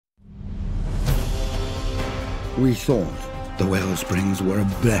We thought the wellsprings were a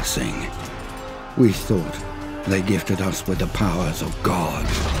blessing. We thought they gifted us with the powers of God.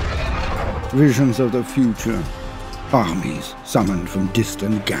 Visions of the future, armies summoned from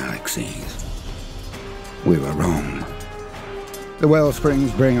distant galaxies. We were wrong. The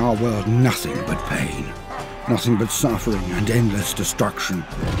wellsprings bring our world nothing but pain, nothing but suffering and endless destruction.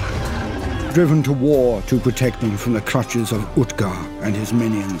 Driven to war to protect them from the clutches of Utgar and his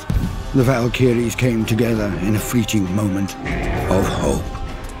minions, the Valkyries came together in a fleeting moment of hope.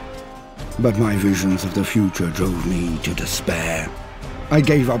 But my visions of the future drove me to despair. I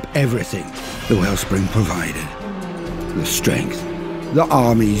gave up everything the wellspring provided. The strength, the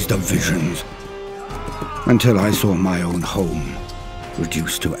armies, the visions, until I saw my own home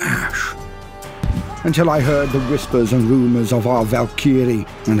reduced to ash. Until I heard the whispers and rumors of our Valkyrie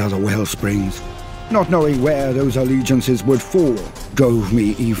and other wellsprings. Not knowing where those allegiances would fall drove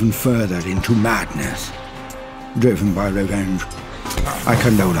me even further into madness. Driven by revenge, I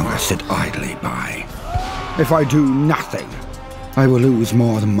can no longer sit idly by. If I do nothing, I will lose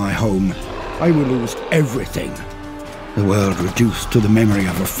more than my home. I will lose everything. The world reduced to the memory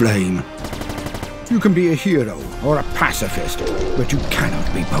of a flame. You can be a hero or a pacifist, but you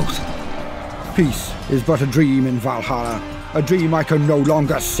cannot be both. Peace is but a dream in Valhalla, a dream I can no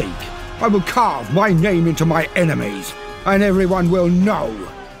longer seek. I will carve my name into my enemies, and everyone will know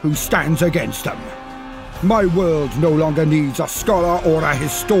who stands against them. My world no longer needs a scholar or a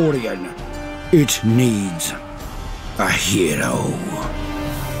historian. It needs a hero.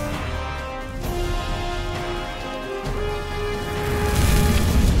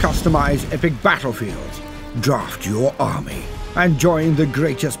 Customize epic battlefields, draft your army, and join the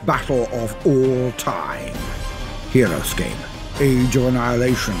greatest battle of all time. Heroscape, Age of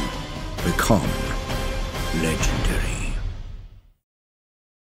Annihilation. Become legend.